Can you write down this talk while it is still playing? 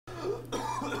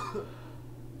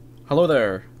Hello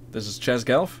there, this is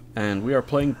ChezGalf, and we are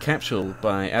playing Capsule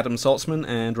by Adam Saltzman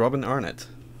and Robin Arnott.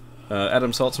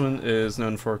 Adam Saltzman is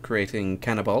known for creating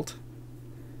Cannibalt,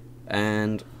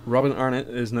 and Robin Arnott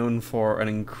is known for an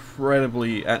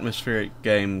incredibly atmospheric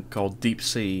game called Deep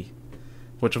Sea,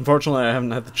 which unfortunately I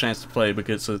haven't had the chance to play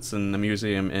because it's in a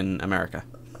museum in America.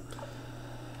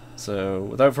 So,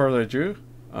 without further ado,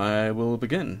 I will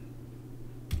begin.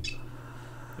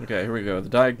 Okay, here we go. The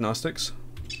diagnostics.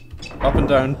 Up and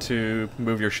down to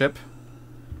move your ship,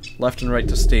 left and right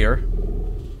to steer,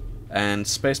 and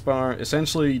spacebar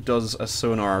essentially does a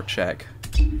sonar check.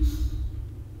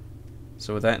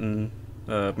 So with that in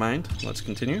mind, let's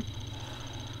continue.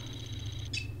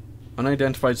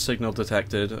 Unidentified signal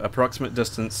detected, approximate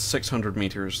distance 600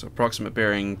 meters, approximate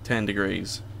bearing 10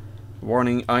 degrees.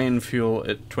 Warning, ion fuel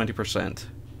at 20%.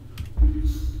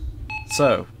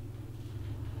 So,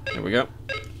 here we go.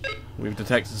 We've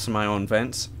detected some ion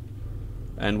vents.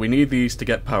 And we need these to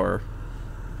get power.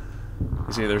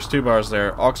 You see, there's two bars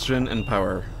there, oxygen and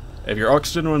power. If your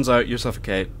oxygen runs out, you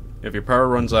suffocate. If your power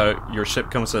runs out, your ship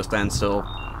comes to a standstill,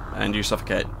 and you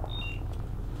suffocate.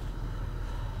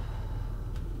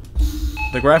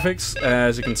 The graphics,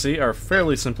 as you can see, are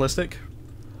fairly simplistic.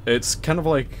 It's kind of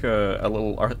like a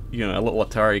little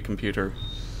Atari computer,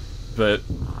 but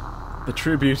the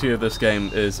true beauty of this game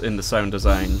is in the sound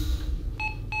design.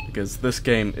 Because this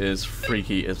game is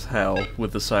freaky as hell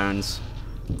with the sounds.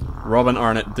 Robin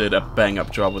Arnott did a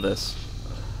bang-up job with this.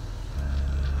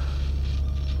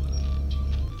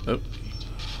 Oh.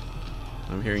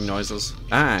 I'm hearing noises.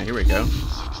 Ah, here we go.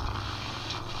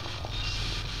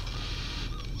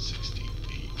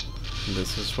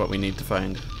 This is what we need to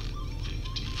find.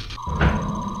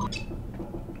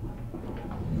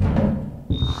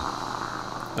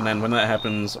 And then when that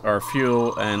happens, our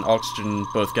fuel and oxygen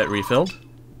both get refilled.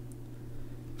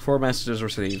 4 messages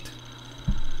received.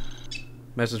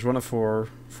 Message 1 of 4.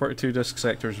 42 disk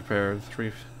sectors repaired.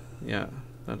 3... yeah.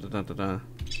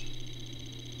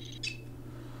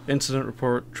 Incident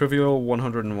report. Trivial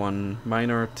 101.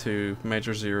 Minor 2.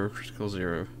 Major 0. Critical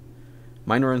 0.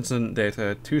 Minor incident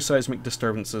data. 2 seismic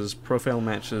disturbances. Profile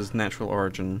matches natural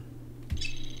origin.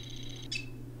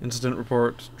 Incident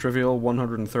report. Trivial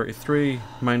 133.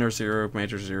 Minor 0.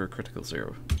 Major 0. Critical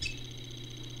 0.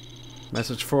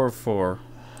 Message 4 of 4.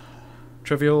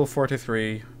 Trivial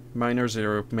 43, minor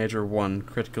 0, major 1,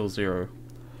 critical 0.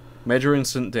 Major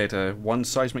incident data, 1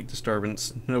 seismic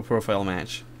disturbance, no profile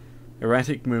match.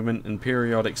 Erratic movement and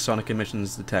periodic sonic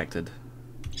emissions detected.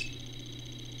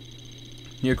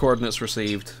 New coordinates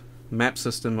received. Map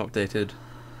system updated.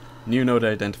 New node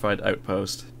identified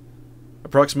outpost.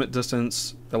 Approximate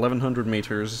distance, 1100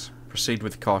 meters. Proceed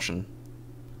with caution.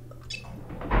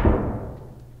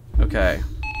 Okay.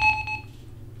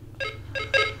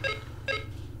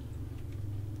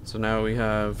 So now we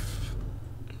have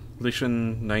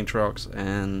Lycian, Nitrox,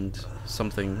 and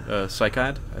something,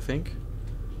 Cycad, I think.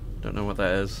 Don't know what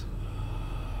that is.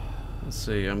 Let's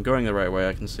see, I'm going the right way,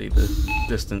 I can see the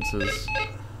distances.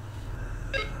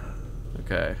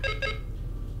 Okay.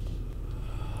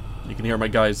 You can hear my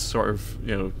guy's sort of,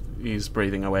 he's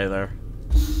breathing away there.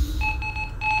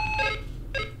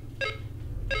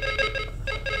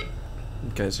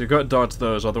 Okay, so you've got to dodge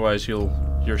those, otherwise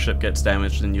your ship gets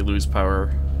damaged and you lose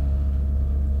power.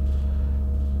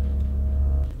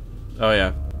 Oh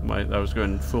yeah, I was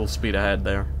going full speed ahead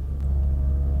there.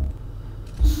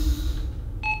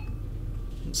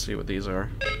 Let's see what these are.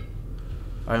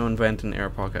 Ion vent and air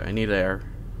pocket. I need air.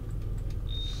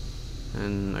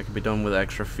 And I can be done with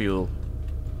extra fuel.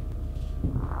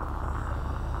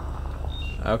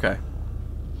 Okay.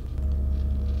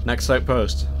 Next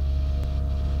outpost.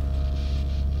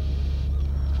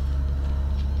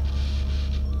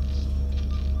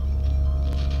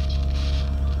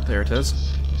 There it is.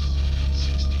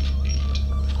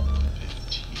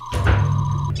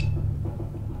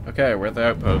 Okay, we're at the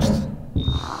outpost.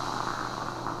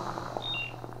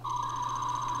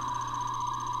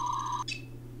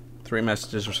 Three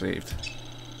messages received.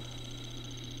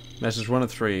 Message 1 of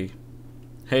 3.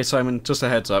 Hey Simon, just a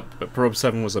heads up, but Probe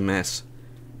 7 was a mess.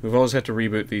 We've always had to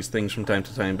reboot these things from time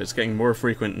to time, but it's getting more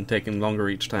frequent and taking longer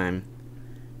each time.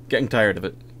 Getting tired of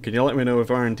it. Can you let me know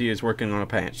if R&D is working on a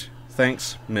patch?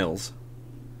 Thanks, Mills.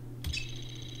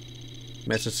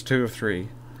 Message 2 of 3.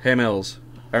 Hey Mills.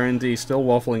 R&D still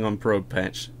waffling on probe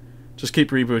patch. Just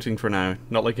keep rebooting for now.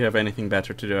 Not like you have anything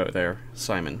better to do out there.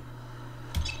 Simon.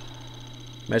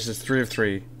 Message 3 of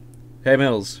 3. Hey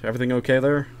Mills, everything okay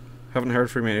there? Haven't heard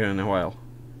from you in a while.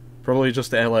 Probably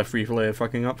just the LF relay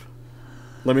fucking up.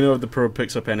 Let me know if the probe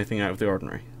picks up anything out of the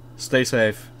ordinary. Stay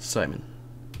safe, Simon.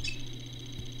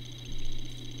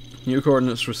 New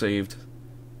coordinates received.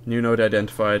 New node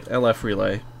identified. LF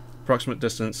relay. Approximate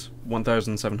distance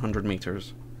 1,700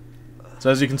 meters. So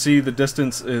as you can see, the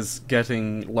distance is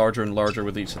getting larger and larger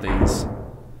with each of these.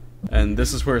 And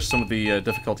this is where some of the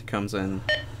difficulty comes in.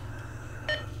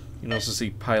 You can also see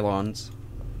pylons.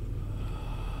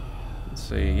 Let's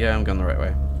see, yeah, I'm going the right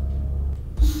way.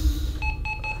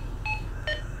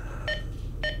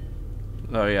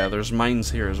 Oh yeah, there's mines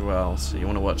here as well, so you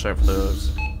want to watch out for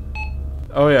those.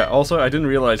 Oh yeah, also I didn't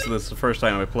realize this the first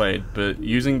time I played, but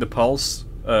using the pulse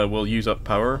will use up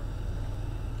power.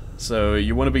 So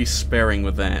you want to be sparing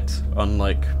with that,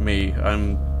 unlike me.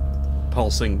 I'm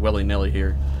pulsing willy-nilly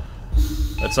here.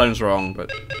 That sounds wrong,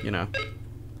 but, you know.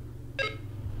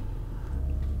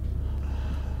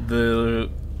 The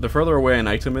further away an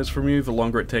item is from you, the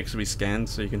longer it takes to be scanned,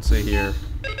 so you can see here.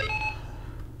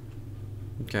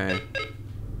 Okay.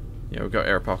 Yeah, we've got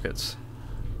air pockets.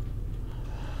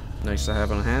 Nice to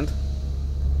have on hand.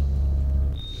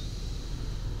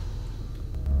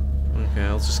 Okay,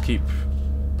 I'll just keep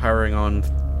powering on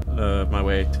my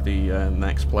way to the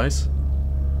next place.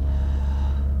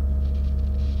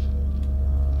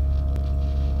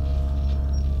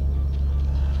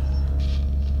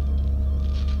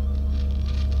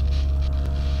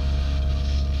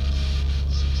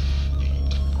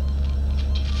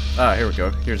 Ah, here we go.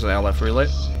 Here's the LF relay.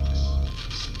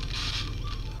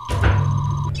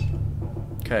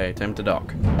 Okay, time to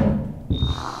dock.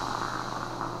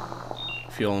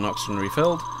 Fuel and oxygen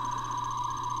refilled.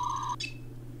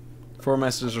 4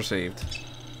 messages received.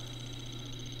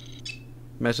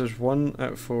 Message 1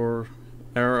 out of 4.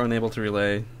 Error unable to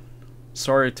relay.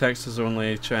 Sorry, text is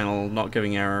only channel, not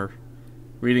giving error.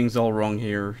 Reading's all wrong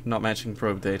here, not matching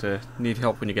probe data. Need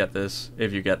help when you get this.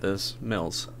 If you get this.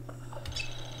 Mills.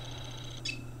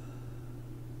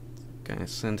 Okay,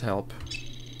 send help.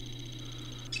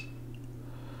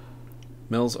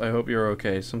 Mills, I hope you're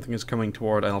okay. Something is coming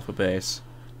toward Alpha Base.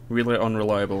 Relay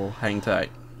unreliable. Hang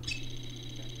tight.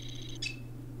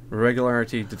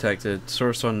 Irregularity detected.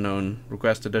 Source unknown.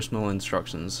 Request additional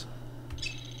instructions.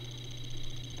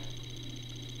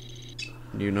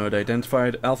 New node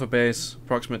identified. Alpha Base.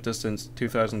 Approximate distance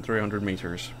 2,300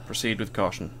 meters. Proceed with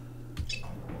caution.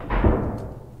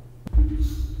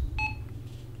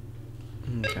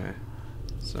 Okay.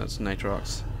 So that's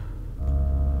nitrox.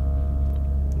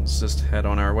 Let's just head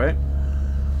on our way.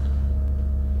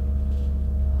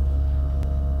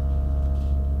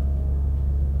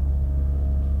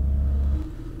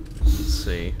 Let's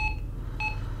see.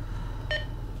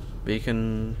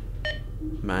 Beacon.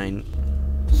 Mine.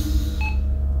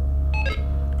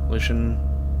 Lucian.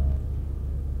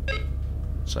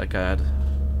 Psychad.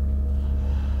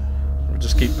 We'll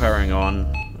just keep powering on.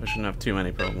 I shouldn't have too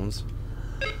many problems.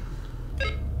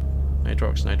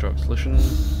 Nitrox, nitrox, Lucian.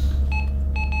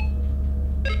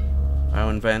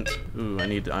 Ion vent. Ooh, I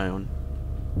need ion.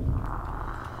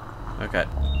 Okay.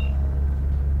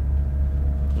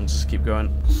 Let's just keep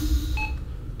going.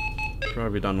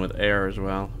 Probably done with air as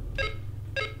well.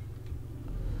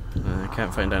 I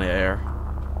can't find any air.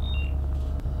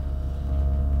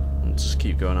 Let's just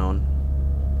keep going on.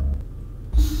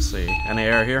 Let's see. Any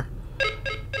air here?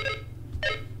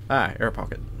 Ah, air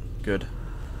pocket. Good.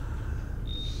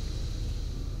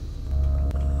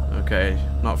 Okay,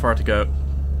 not far to go.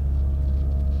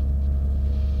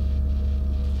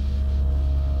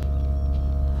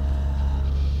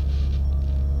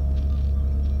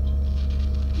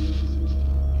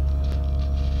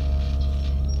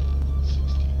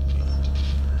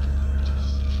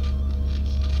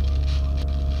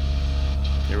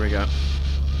 Here we go.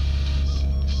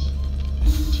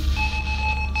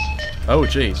 Oh,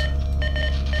 jeez.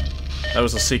 That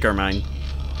was a seeker mine.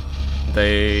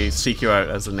 They seek you out,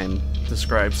 as the name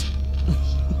describes.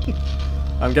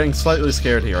 I'm getting slightly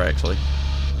scared here, actually.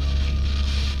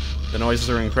 The noises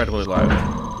are incredibly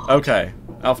loud. Okay,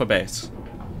 Alpha Base.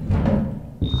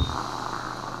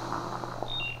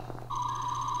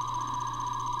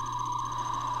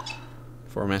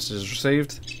 Four messages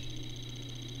received.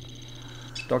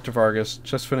 Dr. Vargas,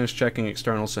 just finished checking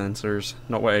external sensors.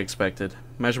 Not what I expected.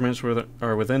 Measurements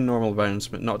are within normal bounds,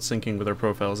 but not syncing with our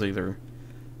profiles either.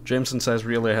 Jameson says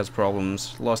relay has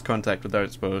problems. Lost contact with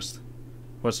outpost.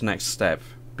 What's the next step?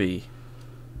 B.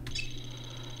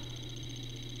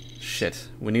 Shit.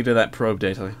 We needed that probe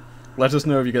data. Let us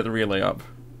know if you get the relay up.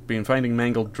 Been finding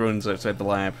mangled drones outside the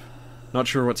lab. Not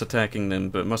sure what's attacking them,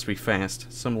 but it must be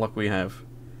fast. Some luck we have.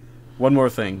 One more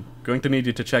thing. Going to need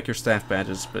you to check your staff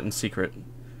badges, but in secret.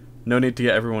 No need to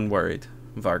get everyone worried.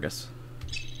 Vargas.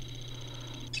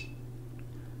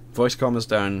 Voice comm is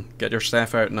down. Get your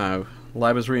staff out now.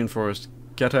 Lab is reinforced.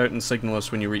 Get out and signal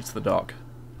us when you reach the dock.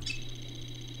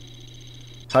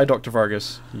 Hi, Dr.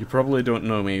 Vargas. You probably don't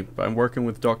know me, but I'm working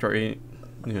with Dr.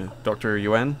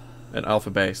 Yuan at Alpha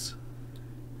Base.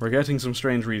 We're getting some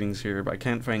strange readings here, but I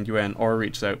can't find Yuan or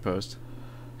reach the outpost.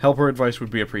 Help or advice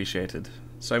would be appreciated.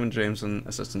 Simon Jameson,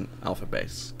 Assistant Alpha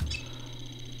Base.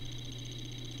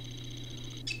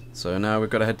 So now we've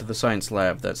got to head to the science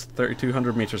lab. That's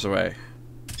 3,200 meters away.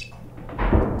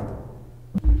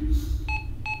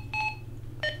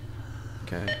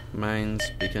 Okay, mines,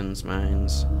 beacons,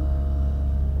 mines.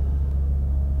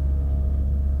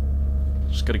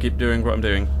 Just gotta keep doing what I'm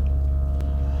doing.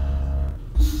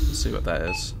 Let's see what that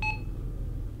is.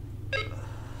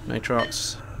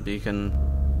 Nitrox, beacon.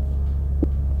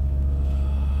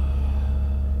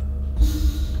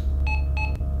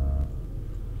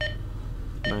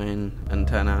 Mine,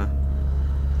 antenna.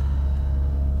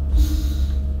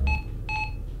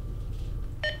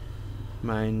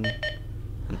 Mine,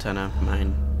 antenna,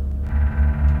 mine.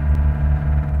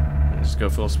 Let's go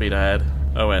full speed ahead.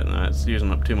 Oh wait, no, it's using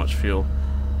up too much fuel.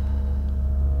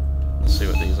 Let's see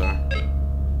what these are.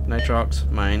 Nitrox,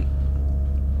 mine.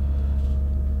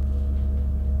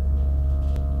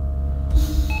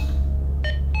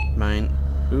 Mine.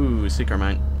 Ooh, seeker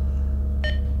mine.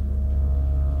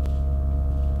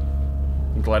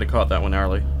 I'm glad I caught that one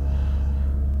early.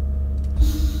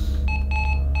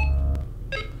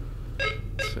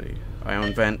 Let's see.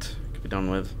 Ion vent could be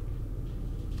done with.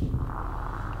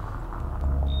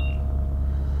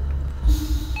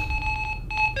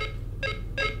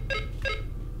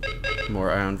 More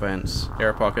ion vents.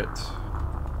 Air pocket.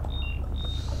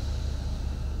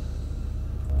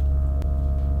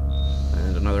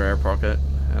 And another air pocket.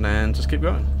 And then just keep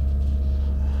going.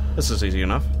 This is easy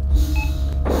enough.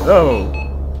 Oh!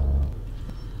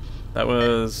 That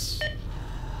was...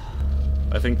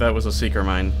 I think that was a seeker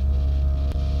mine.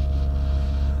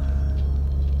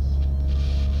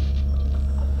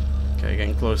 Okay,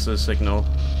 getting close to the signal.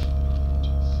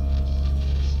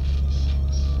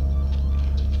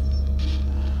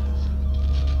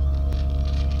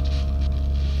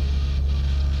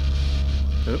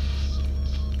 Oop.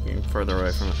 Getting further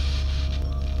away from it.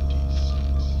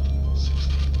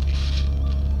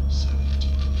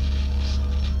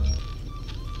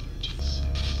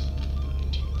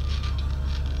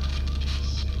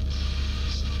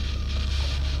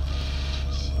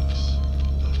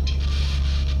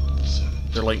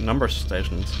 They're like number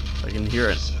stations. I can hear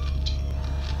it.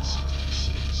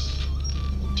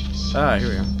 Ah, here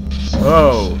we go.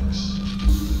 Whoa!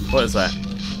 What is that?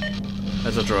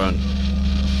 That's a drone.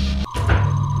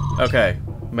 Okay,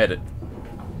 made it.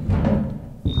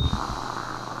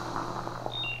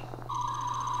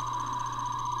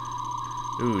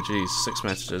 Ooh, geez, 6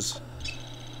 messages.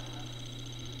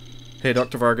 Hey,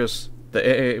 Dr. Vargas. The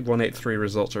AA183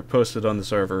 results are posted on the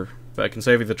server, but I can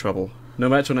save you the trouble. No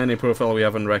match on any profile we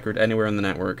have on record anywhere in the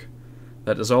network.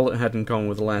 That is all it had in common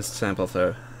with the last sample,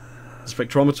 though. The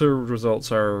spectrometer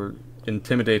results are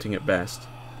intimidating at best.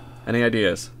 Any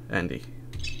ideas, Andy?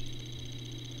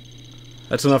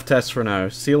 That's enough tests for now.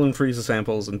 Seal and freeze the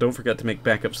samples, and don't forget to make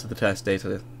backups of the test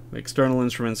data. The external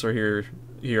instruments are here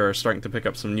are starting to pick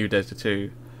up some new data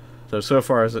too. So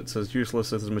far as it's as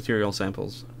useless as the material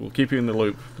samples. We'll keep you in the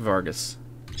loop, Vargas.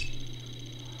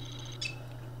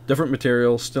 Different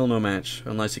material, still no match,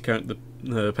 unless you count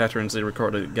the patterns they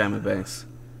recorded at Gamma Base.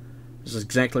 This is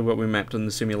exactly what we mapped on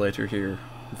the simulator here,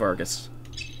 Vargas.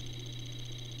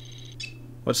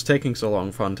 What's taking so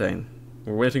long, Fontaine?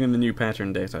 We're waiting on the new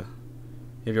pattern data.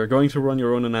 If you're going to run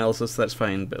your own analysis, that's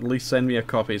fine, but at least send me a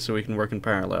copy so we can work in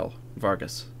parallel,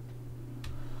 Vargas.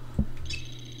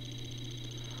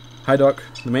 Hi Doc,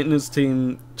 the maintenance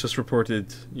team just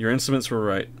reported your instruments were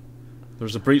right. There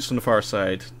was a breach on the far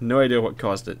side, no idea what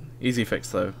caused it. Easy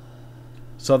fix though.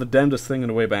 Saw the damnedest thing on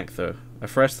the way back though. A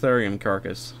fresh therium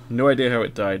carcass. No idea how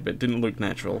it died, but it didn't look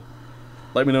natural.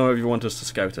 Let me know if you want us to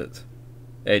scout it.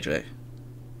 AJ.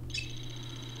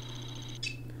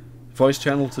 Voice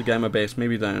channel to Gamma Base may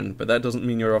be down, but that doesn't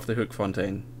mean you're off the hook,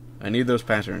 Fontaine. I need those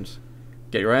patterns.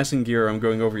 Get your ass in gear, I'm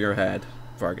going over your head.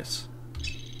 Vargas.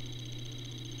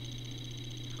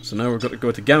 So now we've got to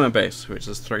go to Gamma Base, which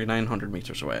is 3,900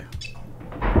 meters away.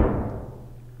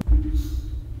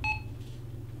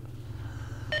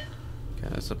 Okay,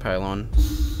 that's the pylon.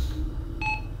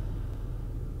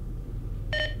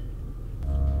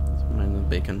 Let's mine the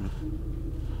beacon.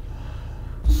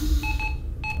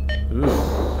 Ooh,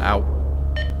 ow.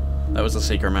 That was a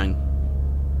seeker mine.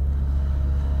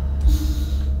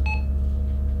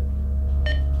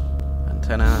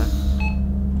 Antenna.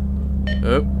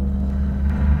 Oh.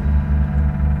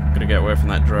 Gotta get away from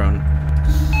that drone.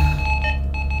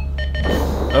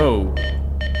 Oh.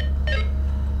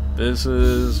 This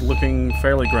is looking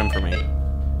fairly grim for me.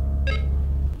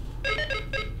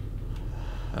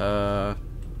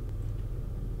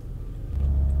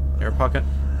 Air pocket.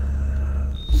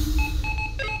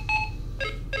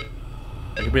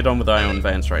 I could be done with ion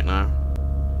vents right now.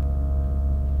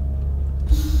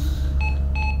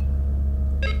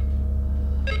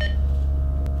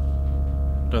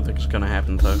 Don't think it's gonna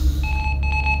happen though.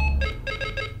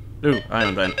 Ooh,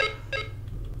 ion vent.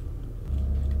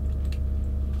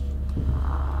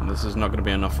 And this is not gonna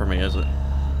be enough for me, is it?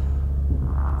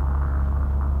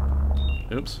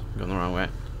 Oops, going the wrong way.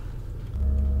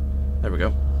 There we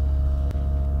go.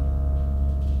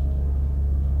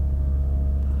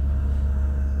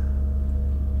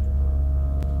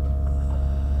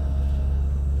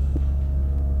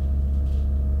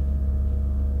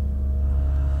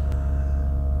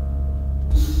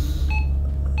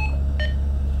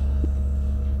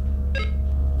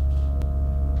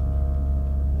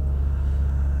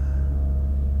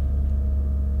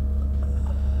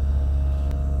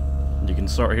 You can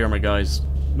sort of hear my guys'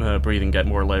 breathing get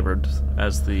more laboured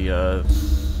as the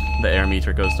air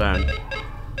meter goes down.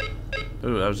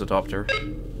 Ooh, that was a doctor.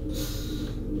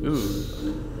 Ooh.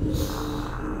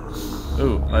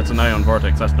 Ooh, that's an ion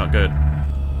vortex, that's not good.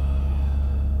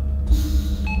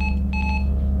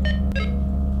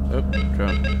 Oh,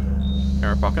 drone.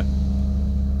 Air pocket.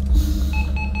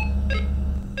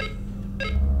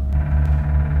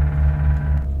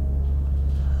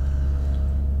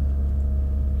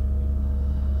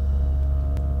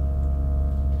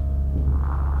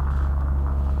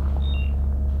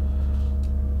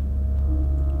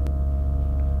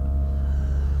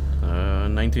 Uh,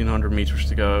 1900 meters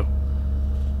to go.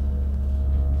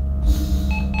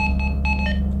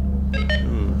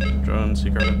 Ooh, drone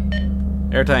seeker.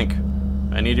 Air tank.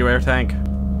 I need you, air tank.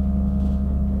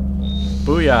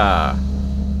 Booyah!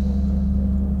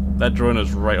 That drone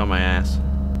is right on my ass.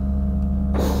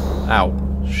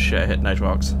 Ow. Shit, I hit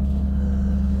nitrox.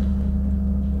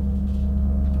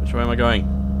 Which way am I going?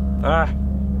 Ah!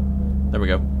 There we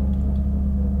go.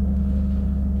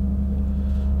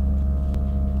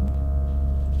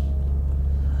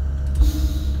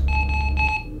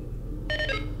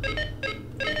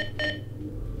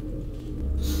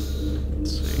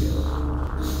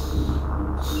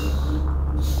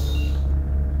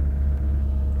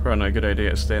 Probably not a good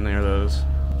idea to stay near those.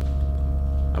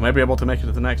 I might be able to make it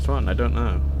to the next one, I don't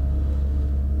know.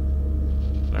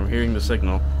 I'm hearing the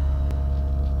signal.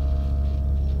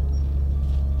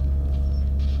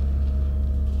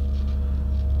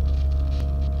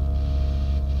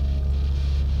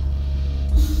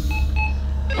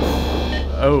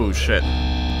 Oh shit.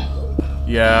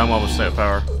 Yeah, I'm almost out of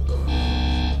power.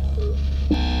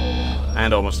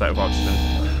 And almost out of oxygen.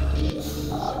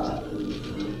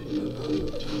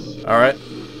 Alright,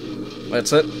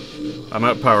 that's it. I'm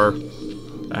out of power,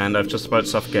 and I've just about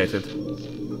suffocated.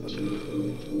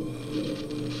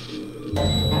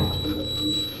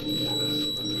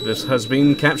 This has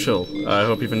been Capsule. I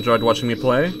hope you've enjoyed watching me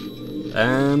play,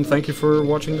 and thank you for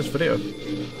watching this video.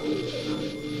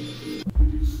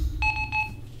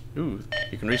 Ooh,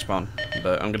 you can respawn,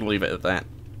 but I'm gonna leave it at that.